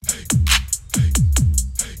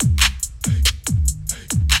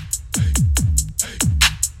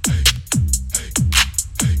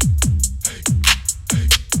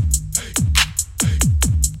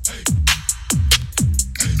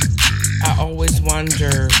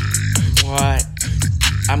wonder what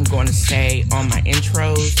I'm going to say on my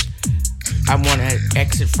intros, I want to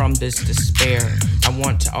exit from this despair. I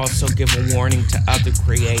want to also give a warning to other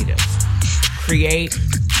creatives. Create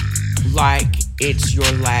like it's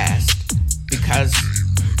your last, because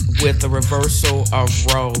with the reversal of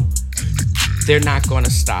Roe, they're not going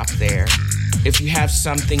to stop there. If you have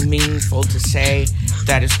something meaningful to say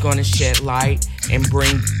that is going to shed light and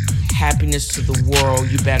bring happiness to the world,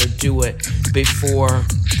 you better do it before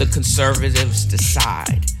the conservatives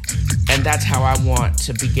decide. And that's how I want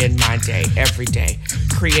to begin my day, every day,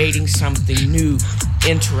 creating something new,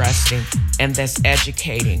 interesting, and that's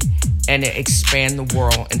educating, and to expand the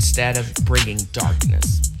world instead of bringing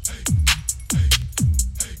darkness.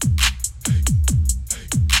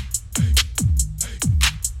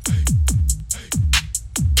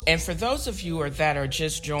 And for those of you that are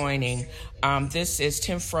just joining, this is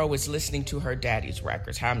TNFro is listening to her daddy's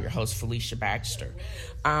records. Hi, I'm your host, Felicia Baxter.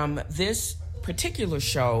 This particular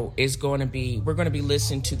show is we're going to be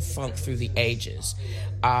listening to funk through the ages.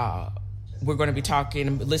 We're going to be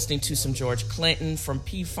listening to some George Clinton, from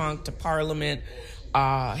P-Funk to Parliament.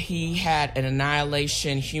 He had an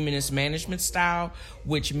annihilation humanist management style,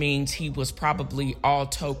 which means he was probably all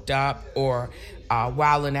toked up or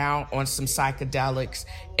wilding out on some psychedelics,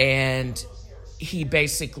 and he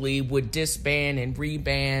basically would disband and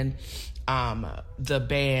reband the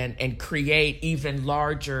band and create even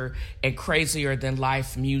larger and crazier than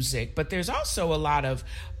life music. But there's also a lot of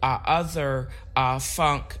other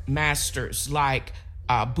funk masters like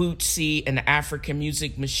Bootsy and the African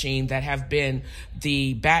Music Machine that have been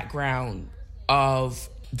the background of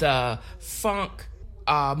the funk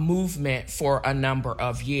movement for a number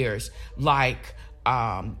of years, like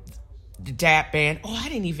the Dap Band. Oh, I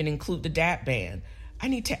didn't even include the Dap Band. I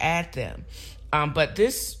need to add them. But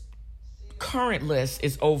this current list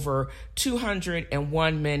is over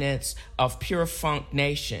 201 minutes of pure funk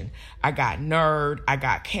nation. I got Nerd, I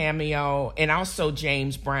got Cameo, and also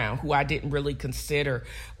James Brown, who I didn't really consider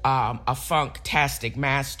a funktastic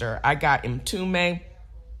master. I got Mtume.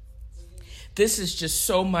 This is just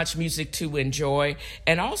so much music to enjoy.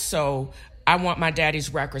 And also, I want my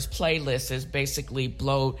daddy's records playlist is basically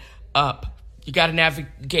blowed up. You got to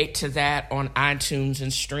navigate to that on iTunes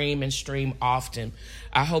and stream often.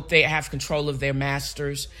 I hope they have control of their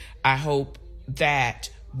masters. I hope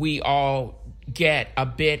that we all get a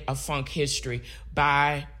bit of funk history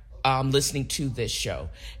by listening to this show.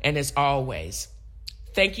 And as always,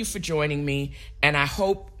 thank you for joining me. And I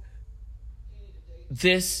hope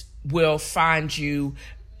this will find you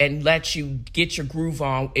and let you get your groove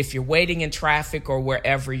on if you're waiting in traffic or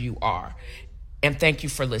wherever you are. And thank you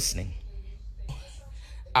for listening.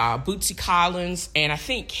 Bootsy Collins, and I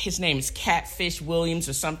think his name is Catfish Williams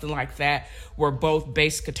or something like that, were both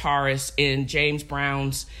bass guitarists in James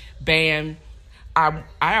Brown's band. I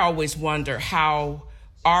always wonder how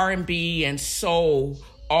R&B and soul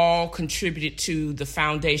all contributed to the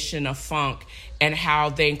foundation of funk and how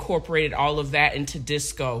they incorporated all of that into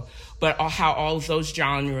disco, but how all of those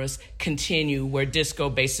genres continue where disco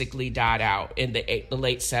basically died out in the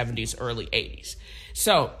late 70s, early 80s.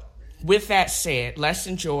 So, with that said, let's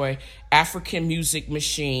enjoy African Music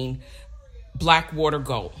Machine, Blackwater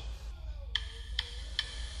Gold.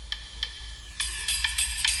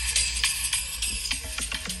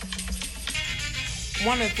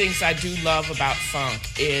 One of the things I do love about funk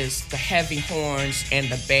is the heavy horns and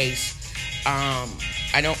the bass.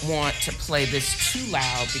 I don't want to play this too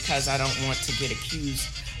loud because I don't want to get accused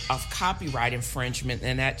of copyright infringement,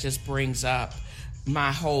 and that just brings up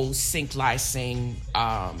my whole sync licensing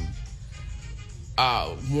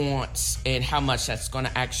wants and how much that's going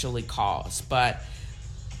to actually cost. But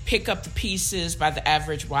Pick Up the Pieces by the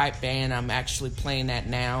Average White Band, I'm actually playing that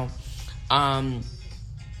now.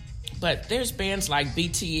 But there's bands like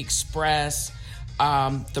BT Express,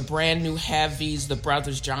 the Brand New Heavies, the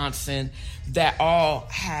Brothers Johnson, that all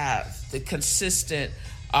have the consistent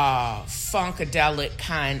funkadelic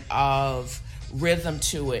kind of rhythm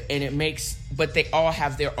to it, and but they all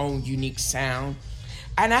have their own unique sound.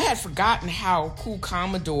 And I had forgotten how Cool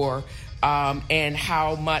Commodore and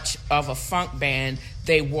how much of a funk band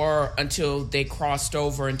they were until they crossed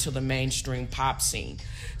over into the mainstream pop scene.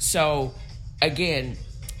 So again,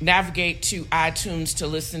 navigate to iTunes to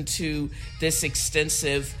listen to this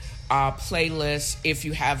extensive playlist if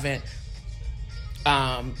you haven't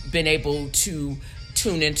been able to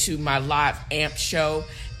tune into my live AMP show,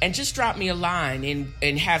 and just drop me a line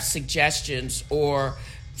and have suggestions or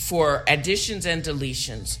for additions and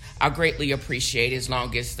deletions. I'll greatly appreciate it as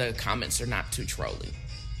long as the comments are not too trolly.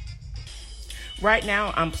 Right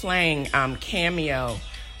now I'm playing Cameo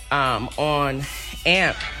on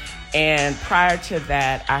AMP. And prior to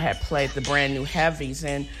that, I had played the brand new Heavies,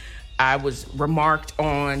 and I was remarked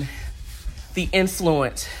on the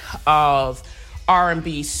influence of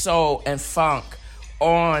R&B, soul, and funk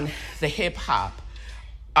on the hip-hop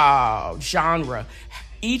genre.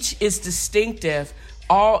 Each is distinctive,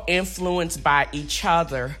 all influenced by each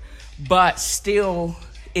other, but still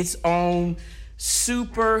its own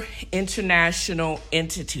super international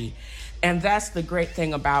entity. And that's the great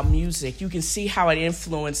thing about music. You can see how it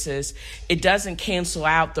influences. It doesn't cancel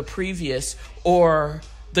out the previous or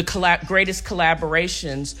the greatest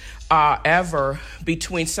collaborations ever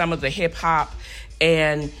between some of the hip hop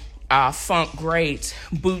and funk greats,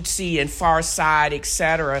 Bootsy and Pharcyde,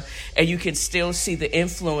 etc. And you can still see the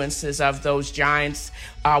influences of those giants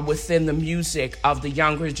within the music of the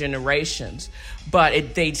younger generations.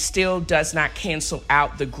 But they still does not cancel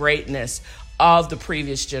out the greatness of the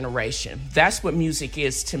previous generation. That's what music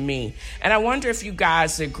is to me. And I wonder if you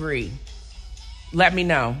guys agree. Let me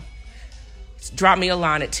know. Drop me a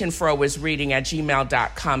line at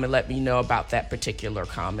TNFroisreading@gmail.com and let me know about that particular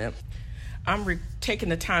comment. I'm taking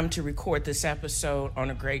the time to record this episode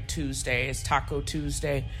on a great Tuesday. It's Taco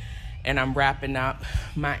Tuesday, and I'm wrapping up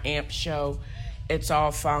my AMP show. It's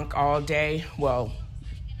all funk all day, well,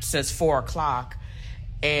 since 4 o'clock.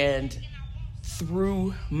 And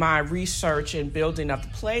through my research and building up the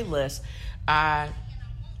playlist, I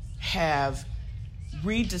have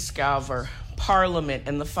rediscovered Parliament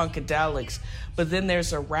and the Funkadelics. But then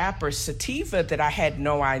there's a rapper, Sativa, that I had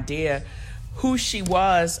no idea who she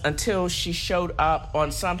was until she showed up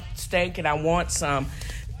on Some Stank and I Want Some.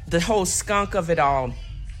 The whole skunk of it all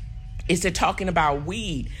is they're talking about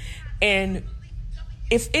weed. And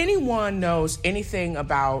if anyone knows anything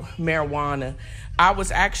about marijuana, I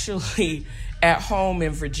was actually at home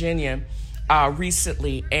in Virginia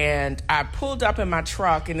recently, and I pulled up in my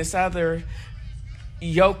truck, and this other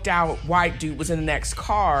yoked out white dude was in the next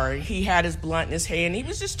car. He had his blunt in his hand. He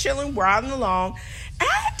was just chilling, riding along.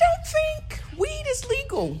 I don't think weed is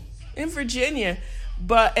legal in Virginia,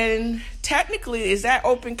 and technically, is that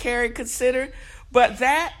open carry considered? But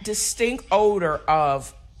that distinct odor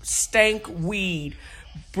of stank weed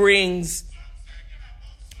brings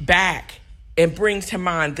back and brings to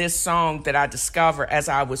mind this song that I discovered as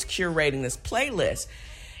I was curating this playlist.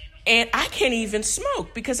 And I can't even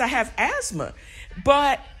smoke because I have asthma,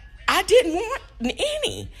 but I didn't want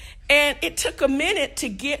any. And it took a minute to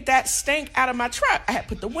get that stank out of my truck. I had to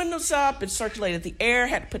put the windows up and circulated the air,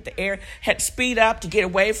 had to speed up to get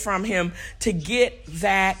away from him to get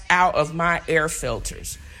that out of my air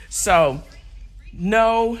filters. So,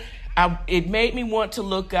 no, it made me want to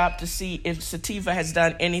look up to see if Sativa has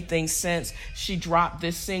done anything since she dropped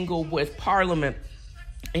this single with Parliament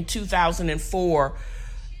in 2004.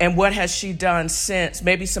 And what has she done since?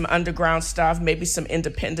 Maybe some underground stuff, maybe some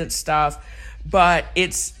independent stuff. But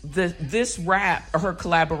it's this rap, or her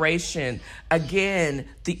collaboration, again,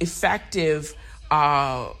 the effective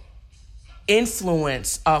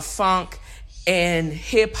influence of funk and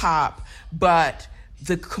hip hop, but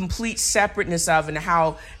the complete separateness of it and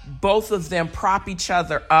how both of them prop each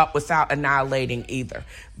other up without annihilating either.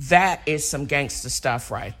 That is some gangster stuff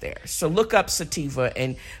right there. So look up Sativa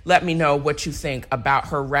and let me know what you think about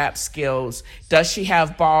her rap skills. Does she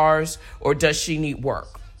have bars or does she need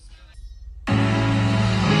work?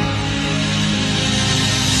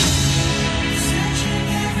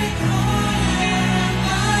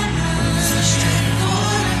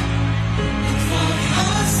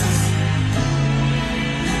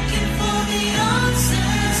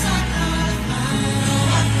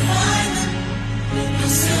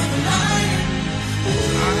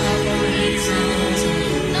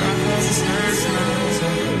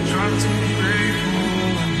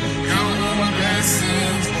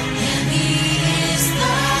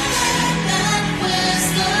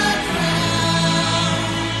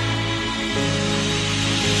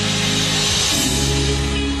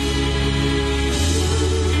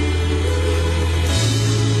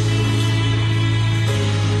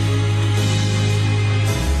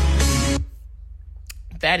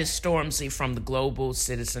 That is Stormzy from the Global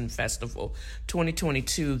Citizen Festival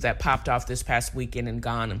 2022 that popped off this past weekend in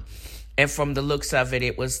Ghana. And from the looks of it,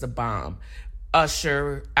 it was the bomb.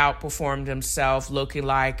 Usher outperformed himself, looking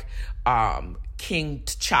like King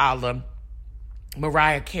T'Challa.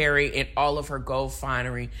 Mariah Carey in all of her gold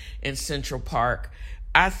finery in Central Park.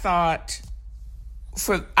 I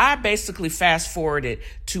basically fast forwarded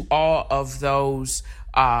to all of those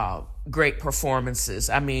great performances.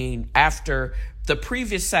 I mean, after the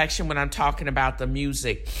previous section when I'm talking about the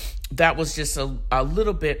music, that was just a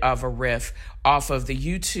little bit of a riff off of the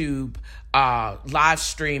YouTube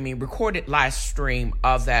recorded live stream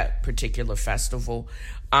of that particular festival.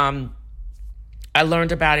 I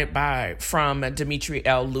learned about it from Dimitri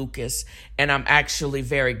L. Lucas, and I'm actually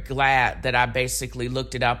very glad that I basically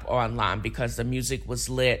looked it up online because the music was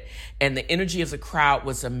lit and the energy of the crowd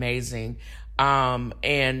was amazing.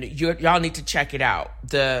 And y'all need to check it out.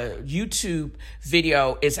 The YouTube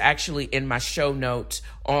video is actually in my show notes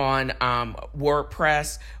on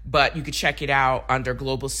WordPress, but you can check it out under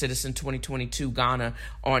Global Citizen 2022 Ghana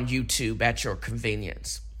on YouTube at your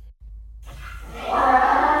convenience.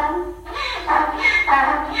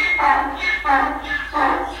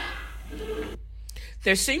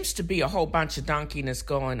 There seems to be a whole bunch of donkeyness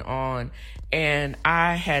going on, and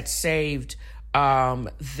I had saved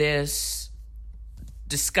this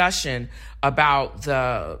discussion about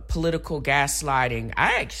the political gaslighting.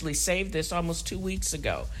 I actually saved this almost 2 weeks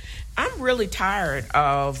ago. I'm really tired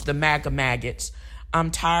of the Maga-Maggots.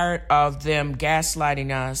 I'm tired of them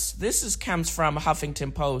gaslighting us. This comes from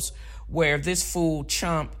Huffington Post, where this fool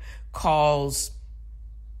Trump calls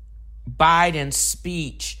Biden's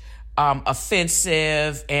speech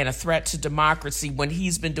offensive and a threat to democracy when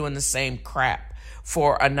he's been doing the same crap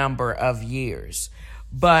for a number of years.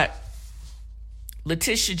 But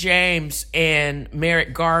Letitia James and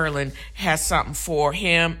Merrick Garland has something for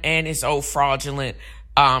him and his old fraudulent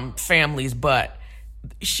family's butt.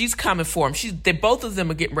 She's coming for him. Both of them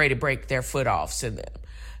are getting ready to break their foot off in them.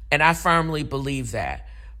 And I firmly believe that.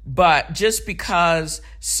 But just because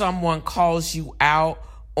someone calls you out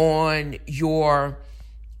on your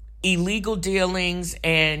illegal dealings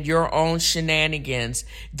and your own shenanigans,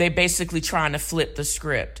 they basically trying to flip the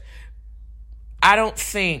script. I don't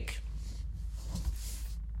think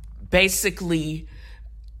basically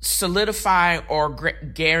solidifying or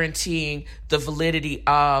guaranteeing the validity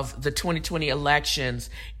of the 2020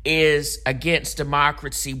 elections is against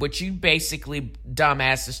democracy. What you basically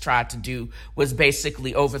dumbasses tried to do was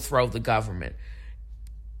basically overthrow the government.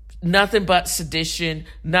 Nothing but sedition,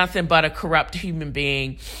 nothing but a corrupt human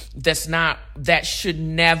being that should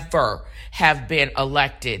never have been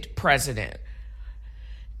elected president.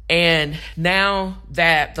 And now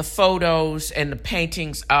that the photos and the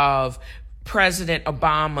paintings of President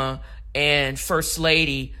Obama and First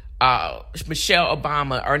Lady Michelle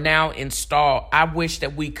Obama are now installed, I wish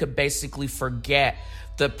that we could basically forget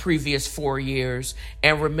the previous 4 years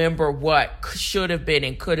and remember what should have been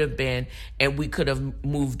and could have been, and we could have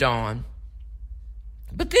moved on.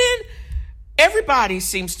 But then everybody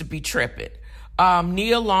seems to be tripping.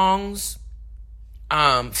 Nia Long's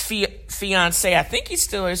fiance, I think he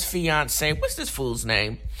still is fiance. What's this fool's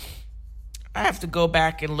name? I have to go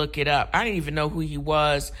back and look it up. I didn't even know who he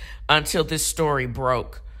was until this story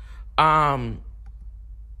broke.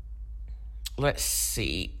 Let's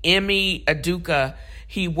see. Emmy Aduka,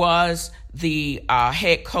 he was the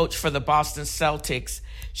head coach for the Boston Celtics.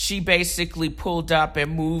 She basically pulled up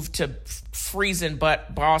and moved to freezing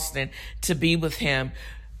butt Boston to be with him.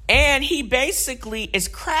 And he basically is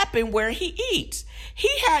crapping where he eats. He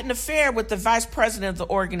had an affair with the vice president of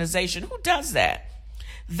the organization. Who does that?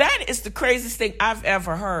 That is the craziest thing I've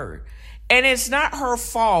ever heard. And it's not her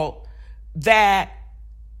fault that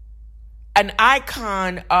an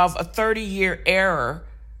icon of a 30-year era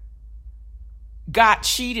got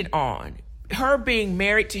cheated on. Her being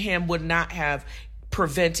married to him would not have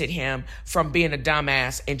prevented him from being a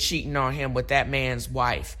dumbass and cheating on him with that man's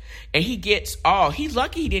wife. And he's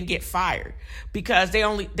lucky he didn't get fired, because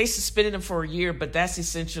they suspended him for a year, but that's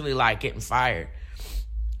essentially like getting fired.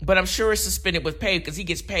 But I'm sure it's suspended with pay because he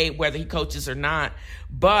gets paid whether he coaches or not.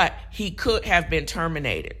 But he could have been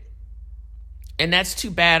terminated. And that's too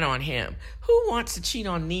bad on him. Who wants to cheat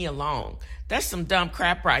on Nia Long? That's some dumb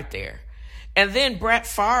crap right there. And then Brett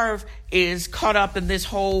Favre is caught up in this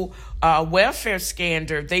whole welfare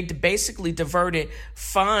scandal. They basically diverted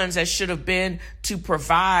funds that should have been to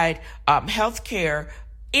provide health care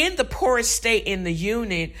in the poorest state in the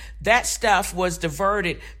union. That stuff was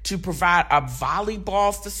diverted to provide a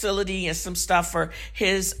volleyball facility and some stuff for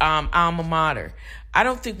his alma mater. I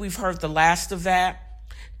don't think we've heard the last of that.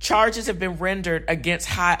 Charges have been rendered against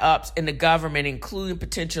high-ups in the government, including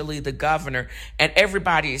potentially the governor, and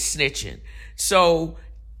everybody is snitching. So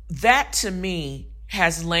that, to me,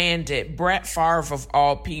 has landed Brett Favre, of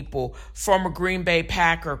all people, former Green Bay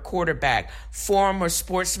Packer quarterback, former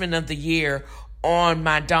Sportsman of the Year, on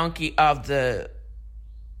my Donkey of the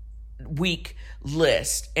Week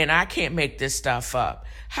list. And I can't make this stuff up.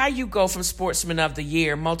 How you go from Sportsman of the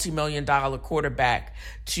Year, multi-million-dollar quarterback,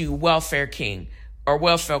 to welfare king? or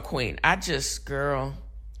welfare queen. Girl,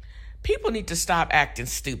 people need to stop acting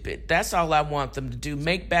stupid. That's all I want them to do.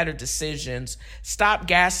 Make better decisions. Stop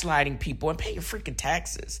gaslighting people and pay your freaking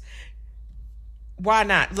taxes. Why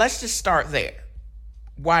not? Let's just start there.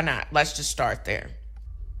 Why not? Let's just start there.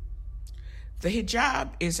 The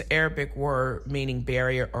hijab is an Arabic word meaning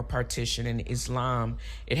barrier or partition. In Islam,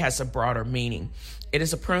 it has a broader meaning. It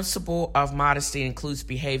is a principle of modesty and includes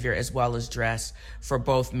behavior as well as dress for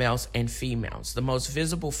both males and females. The most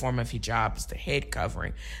visible form of hijab is the head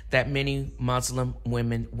covering that many Muslim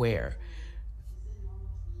women wear.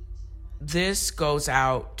 This goes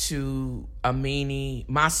out to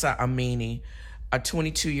Masa Amini, a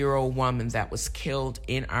 22-year-old woman that was killed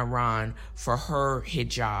in Iran for her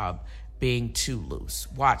hijab being too loose.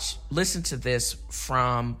 Listen to this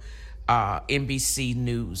from NBC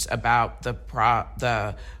News about the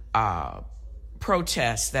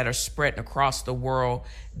protests that are spreading across the world,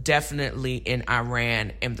 definitely in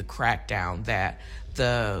Iran, and the crackdown that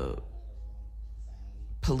the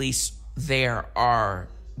police there are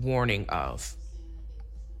warning of.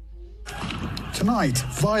 Tonight,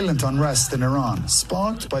 violent unrest in Iran,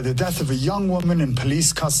 sparked by the death of a young woman in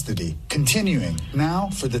police custody, continuing now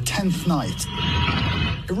for the 10th night.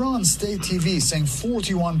 Iran state TV saying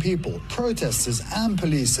 41 people, protesters and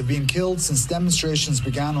police, have been killed since demonstrations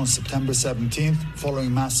began on September 17th following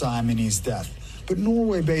Masa Amini's death. But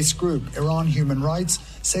Norway-based group Iran Human Rights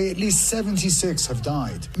say at least 76 have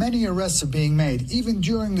died. Many arrests are being made even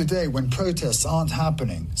during the day when protests aren't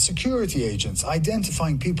happening. Security agents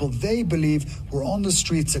identifying people they believe were on the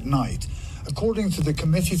streets at night. According to the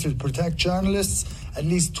Committee to Protect Journalists, at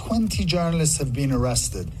least 20 journalists have been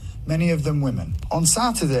arrested, many of them women. On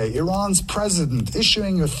Saturday, Iran's president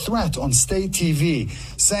issuing a threat on state TV,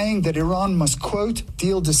 saying that Iran must, quote,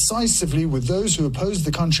 deal decisively with those who oppose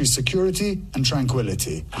the country's security and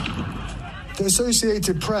tranquility. The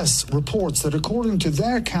Associated Press reports that according to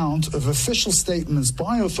their count of official statements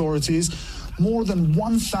by authorities, more than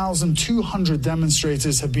 1,200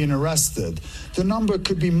 demonstrators have been arrested. The number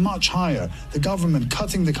could be much higher, the government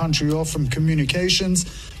cutting the country off from communications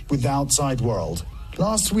with the outside world.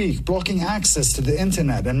 Last week, blocking access to the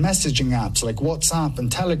internet and messaging apps like WhatsApp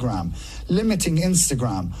and Telegram, limiting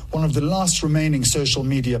Instagram, one of the last remaining social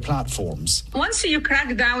media platforms. Once you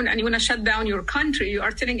crack down and you want to shut down your country, you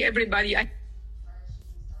are telling everybody, I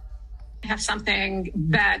have something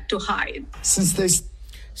bad to hide.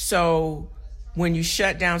 So when you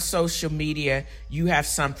shut down social media, you have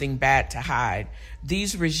something bad to hide.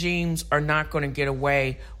 These regimes are not going to get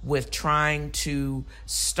away with trying to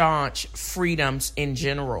staunch freedoms in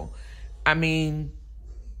general. I mean,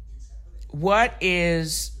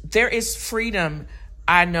 there is freedom,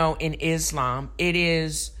 I know, in Islam. It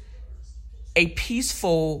is a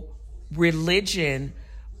peaceful religion,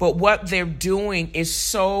 but what they're doing is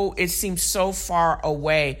it seems so far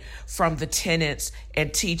away from the tenets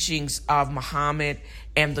and teachings of Muhammad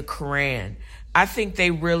and the Quran. I think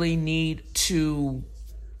they really need to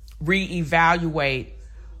reevaluate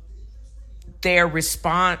their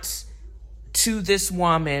response to this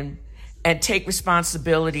woman and take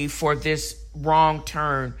responsibility for this wrong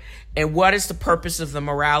turn. And what is the purpose of the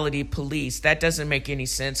morality police? That doesn't make any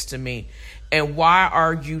sense to me. And why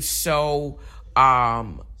are you so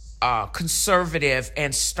conservative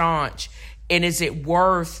and staunch? And is it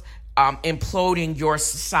worth imploding your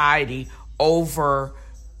society over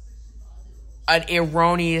an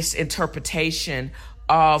erroneous interpretation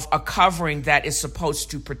of a covering that is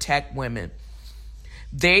supposed to protect women?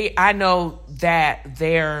 I know that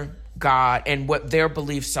their God and what their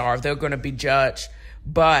beliefs are, they're going to be judged,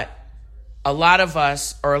 but a lot of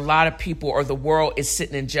us, or a lot of people, or the world is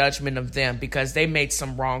sitting in judgment of them because they made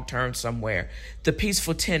some wrong turn somewhere. The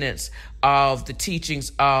peaceful tenets of the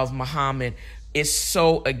teachings of Muhammad is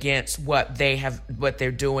so against what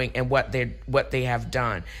they're doing and what they have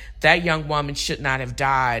done. That young woman should not have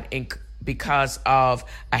died because of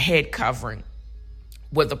a head covering.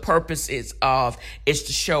 What the purpose is to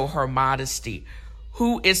show her modesty.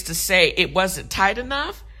 Who is to say it wasn't tight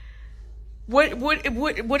enough?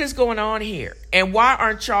 What is going on here? And why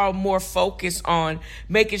aren't y'all more focused on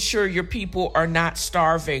making sure your people are not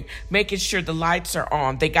starving, making sure the lights are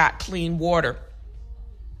on, they got clean water?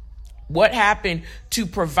 What happened to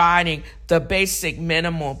providing the basic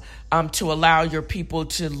minimum to allow your people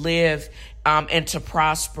to live and to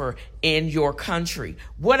prosper in your country?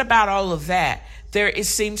 What about all of that? It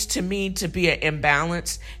seems to me to be an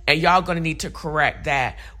imbalance, and y'all going to need to correct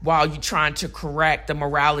that while you're trying to correct the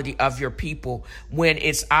morality of your people, when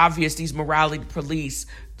it's obvious these morality police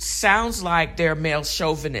sounds like they're male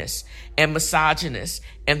chauvinists and misogynists,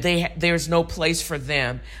 and there's no place for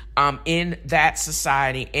them in that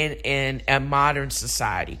society, in a modern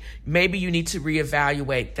society. Maybe you need to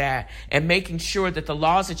reevaluate that, and making sure that the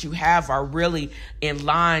laws that you have are really in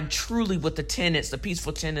line truly with the tenets, the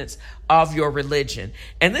peaceful tenets of your religion.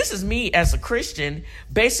 And this is me as a Christian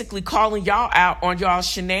basically calling y'all out on y'all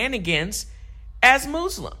shenanigans as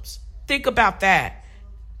Muslims. Think about that.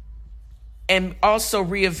 And also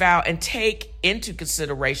reevaluate and take into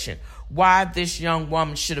consideration why this young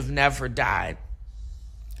woman should have never died.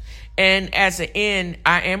 And as an end,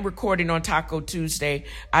 I am recording on Taco Tuesday.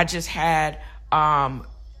 I just had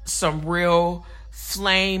some real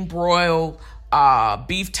flame broiled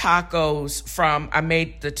beef tacos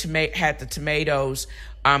had the tomatoes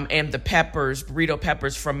and the peppers, burrito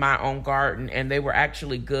peppers from my own garden, and they were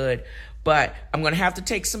actually good. But I'm gonna have to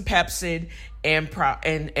take some Pepsid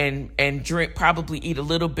and drink, probably eat a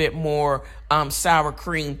little bit more sour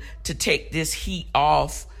cream to take this heat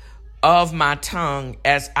off of my tongue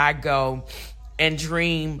as I go and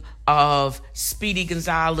dream of Speedy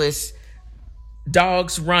Gonzalez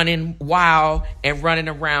dogs running wild and running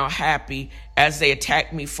around happy as they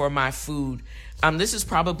attack me for my food. This has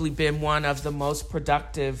probably been one of the most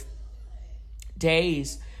productive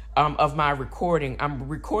days of my recording. I'm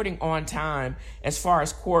recording on time as far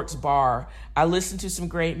as Quark's Bar. I listened to some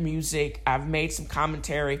great music. I've made some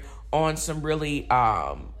commentary on some really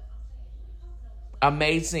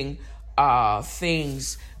amazing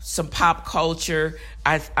things, some pop culture.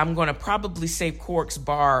 I'm going to probably save Quark's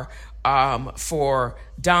Bar for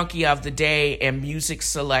Donkey of the Day and music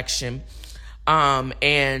selection.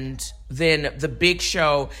 And then the big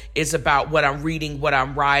show is about what I'm reading, what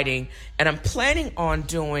I'm writing, and I'm planning on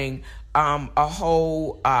doing a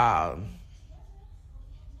whole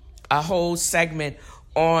segment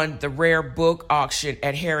on the rare book auction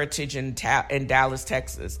at Heritage in Dallas,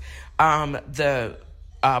 Texas. The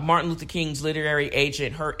Martin Luther King's literary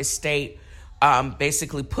agent, her estate,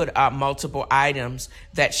 basically put up multiple items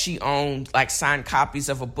that she owned, like signed copies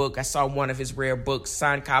of a book. I saw one of his rare books,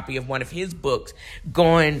 signed copy of one of his books,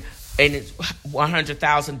 going, and it's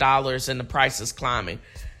 $100,000 and the price is climbing.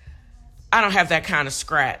 I don't have that kind of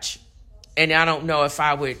scratch. And I don't know if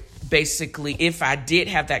I would basically, if I did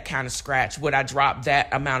have that kind of scratch, would I drop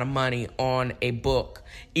that amount of money on a book,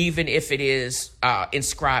 even if it is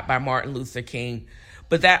inscribed by Martin Luther King?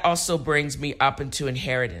 But that also brings me up into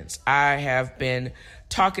inheritance. I have been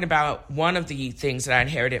talking about one of the things that I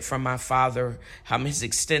inherited from my father, his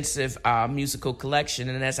extensive musical collection.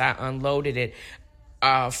 And as I unloaded it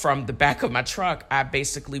from the back of my truck, I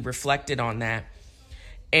basically reflected on that.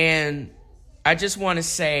 And I just want to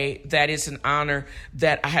say that it's an honor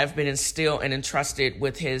that I have been instilled and entrusted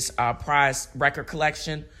with his prized record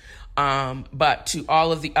collection. But to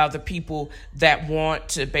all of the other people that want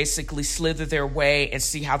to basically slither their way and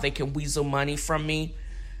see how they can weasel money from me,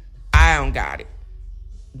 I don't got it.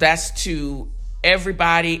 That's to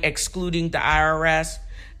everybody excluding the IRS.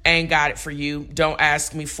 Ain't got it for you. Don't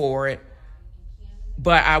ask me for it.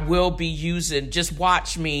 But I will be using, just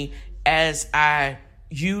watch me as I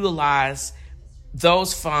utilize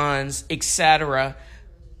those funds, etc.,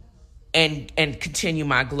 and continue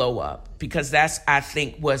my glow up, because that's, I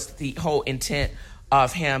think, was the whole intent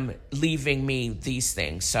of him leaving me these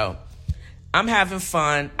things. So I'm having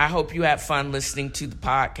fun. I hope you have fun listening to the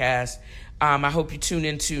podcast. I hope you tune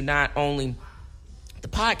into not only the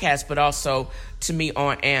podcast, but also to me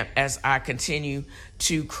on AMP as I continue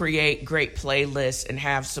to create great playlists and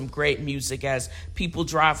have some great music as people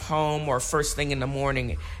drive home or first thing in the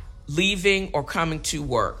morning, leaving or coming to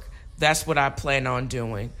work. That's what I plan on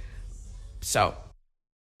doing. So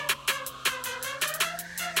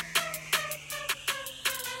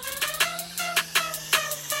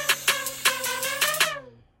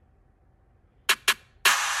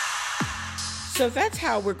that's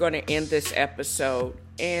how we're going to end this episode.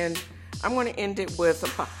 And I'm going to end it with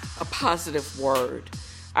a positive word.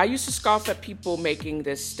 I used to scoff at people making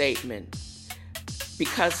this statement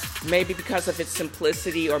because of its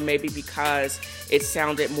simplicity, or maybe because it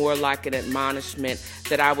sounded more like an admonishment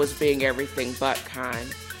that I was being everything but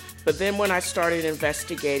kind. But then when I started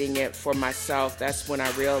investigating it for myself, that's when I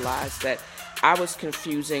realized that I was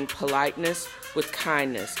confusing politeness with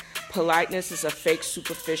kindness. Politeness is a fake,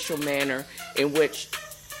 superficial manner in which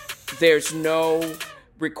there's no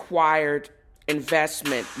required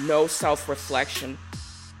investment, no self-reflection.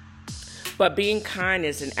 But being kind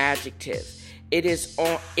is an adjective. It is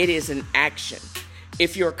an action.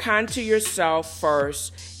 If you're kind to yourself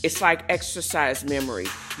first, it's like exercise memory.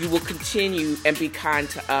 You will continue and be kind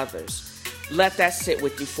to others. Let that sit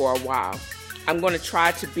with you for a while. I'm going to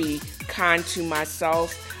try to be kind to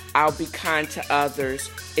myself. I'll be kind to others.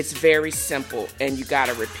 It's very simple, and you got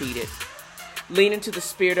to repeat it. Lean into the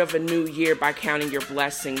spirit of a new year by counting your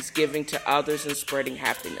blessings, giving to others, and spreading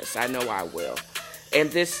happiness. I know I will. And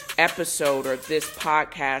this episode or this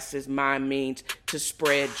podcast is my means to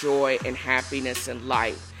spread joy and happiness and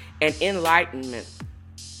light and enlightenment.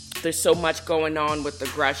 There's so much going on with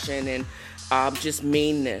aggression and just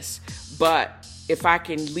meanness. But if I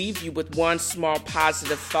can leave you with one small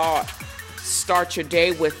positive thought, start your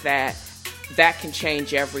day with that, that can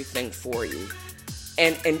change everything for you.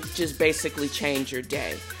 And just basically change your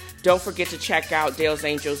day. Don't forget to check out Dale's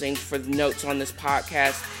Angels Inc. for the notes on this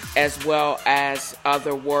podcast, as well as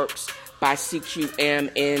other works by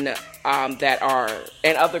CQM that are,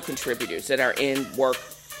 and other contributors that are in work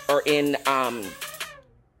or in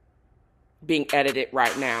being edited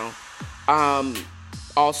right now.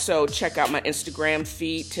 Also, check out my Instagram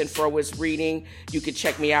feed, TNFro is Reading. You can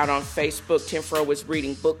check me out on Facebook, TNFro is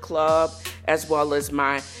Reading Book Club, as well as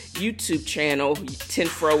my YouTube channel,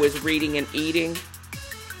 TNFro is Reading and Eating.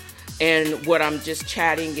 And what I'm just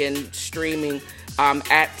chatting and streaming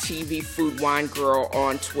at TV Food Wine Girl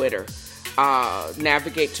on Twitter.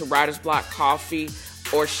 Navigate to Writer's Block Coffee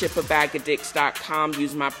or shipabagadicts.com.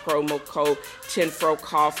 Use my promo code TNFro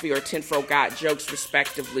Coffee or TNFro Got Jokes,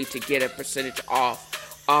 respectively, to get a percentage off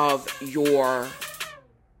of your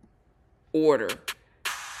order.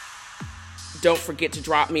 Don't forget to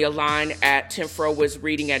drop me a line at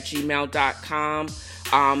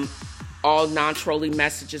TNFroWasReading@gmail.com. All non-trolling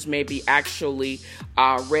messages may be actually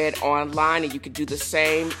read online, and you can do the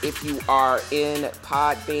same if you are in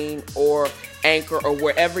Podbean or Anchor or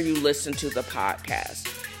wherever you listen to the podcast.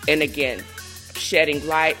 And again, shedding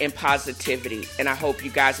light and positivity. And I hope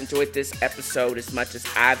you guys enjoyed this episode as much as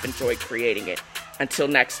I've enjoyed creating it. Until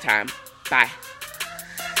next time, bye.